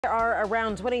There are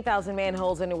around 20,000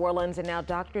 manholes in New Orleans, and now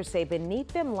doctors say beneath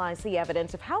them lies the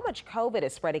evidence of how much COVID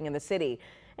is spreading in the city.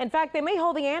 In fact, they may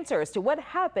hold the answers to what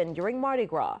happened during Mardi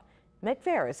Gras. Meg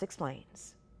Ferris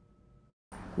explains.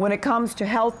 When it comes to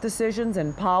health decisions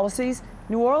and policies,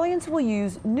 New Orleans will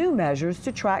use new measures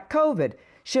to track COVID,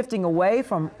 shifting away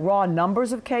from raw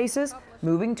numbers of cases,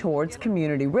 moving towards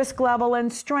community risk level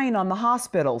and strain on the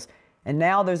hospitals. And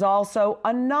now there's also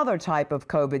another type of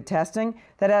COVID testing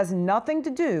that has nothing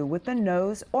to do with the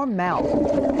nose or mouth.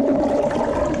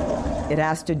 It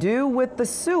has to do with the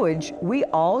sewage we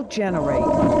all generate.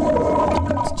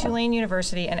 Tulane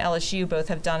University and LSU both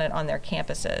have done it on their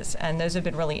campuses, and those have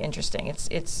been really interesting.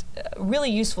 It's a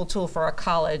really useful tool for a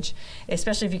college,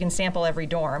 especially if you can sample every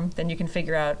dorm. Then you can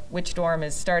figure out which dorm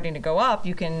is starting to go up.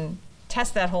 You can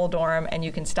test that whole dorm, and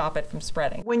you can stop it from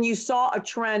spreading. When you saw a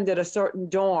trend at a certain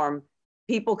dorm,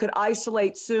 people could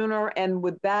isolate sooner, and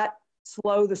would that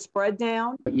slow the spread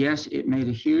down? Yes, it made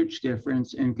a huge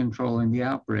difference in controlling the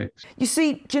outbreaks. You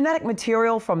see, genetic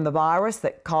material from the virus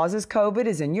that causes COVID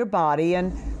is in your body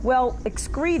and, well,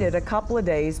 excreted a couple of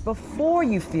days before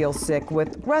you feel sick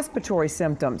with respiratory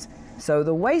symptoms. So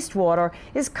the wastewater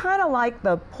is kind of like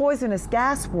the poisonous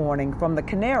gas warning from the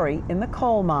canary in the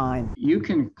coal mine. You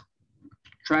can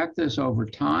track this over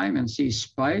time and see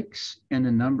spikes in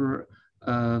the number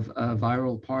of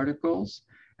viral particles,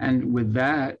 and with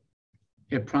that,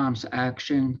 it prompts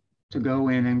action to go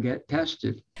in and get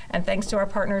tested. And thanks to our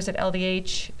partners at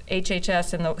LDH,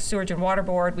 HHS, and the Sewerage and Water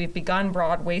Board, we've begun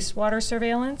broad wastewater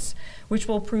surveillance, which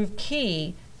will prove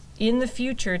key in the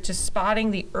future to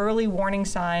spotting the early warning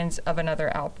signs of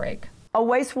another outbreak. A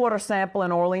wastewater sample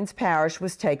in Orleans Parish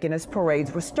was taken as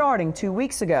parades were starting 2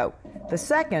 weeks ago. The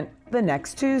second, the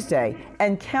next Tuesday,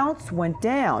 and counts went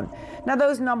down. Now,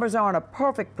 those numbers aren't a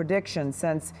perfect prediction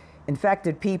since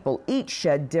infected people each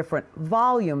shed different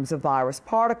volumes of virus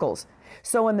particles.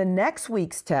 So in the next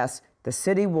week's test, the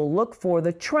city will look for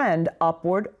the trend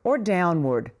upward or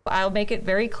downward. I'll make it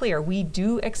very clear, we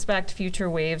do expect future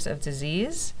waves of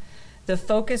disease. The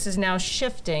focus is now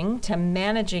shifting to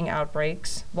managing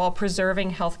outbreaks while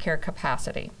preserving healthcare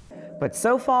capacity. But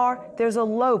so far, there's a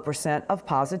low % of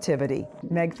positivity.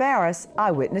 Meg Ferris,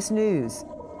 Eyewitness News.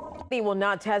 They will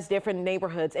not test different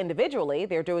neighborhoods individually.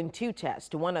 They're doing 2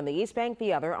 tests, one on the East Bank,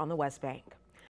 the other on the West Bank.